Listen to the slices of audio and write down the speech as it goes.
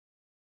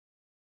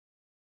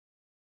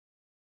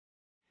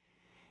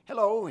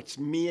Hello, it's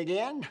me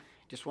again.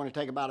 Just want to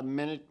take about a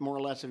minute, more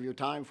or less, of your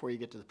time before you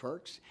get to the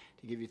perks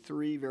to give you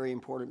three very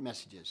important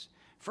messages.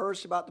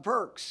 First, about the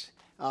perks.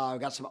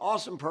 I've got some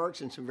awesome perks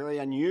and some very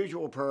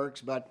unusual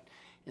perks, but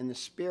in the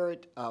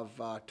spirit of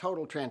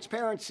total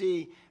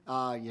transparency,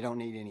 you don't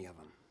need any of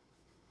them.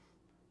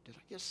 Did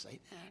I just say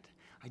that?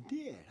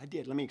 I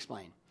did. Let me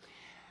explain.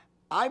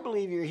 I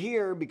believe you're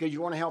here because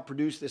you want to help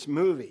produce this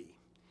movie.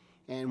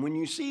 And when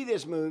you see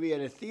this movie at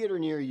a theater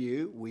near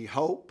you, we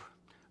hope,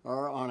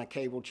 or on a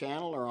cable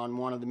channel, or on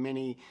one of the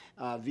many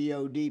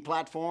VOD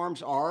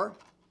platforms, or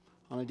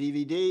on a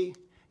DVD,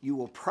 you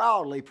will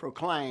proudly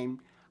proclaim,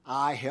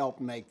 I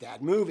helped make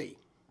that movie.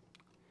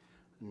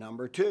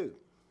 Number two,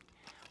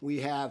 we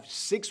have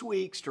 6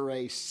 weeks to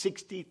raise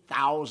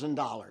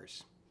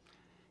 $60,000.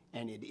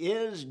 And it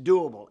is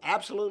doable,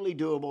 absolutely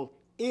doable,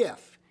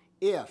 if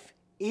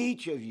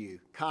each of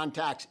you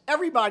contacts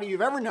everybody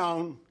you've ever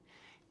known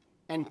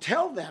and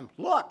tell them,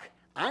 look,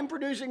 I'm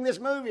producing this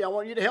movie. I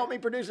want you to help me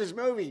produce this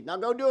movie. Now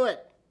go do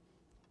it.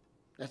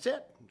 That's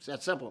it. It's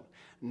that simple.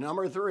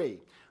 Number three,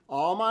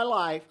 all my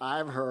life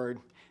I've heard,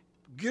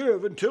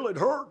 give until it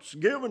hurts,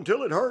 give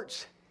until it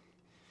hurts.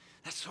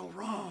 That's so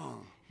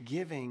wrong.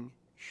 Giving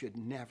should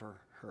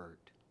never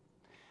hurt.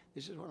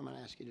 This is what I'm going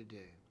to ask you to do.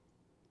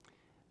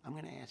 I'm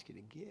going to ask you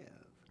to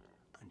give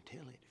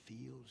until it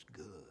feels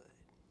good.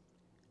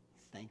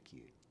 Thank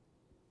you.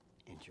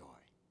 Enjoy.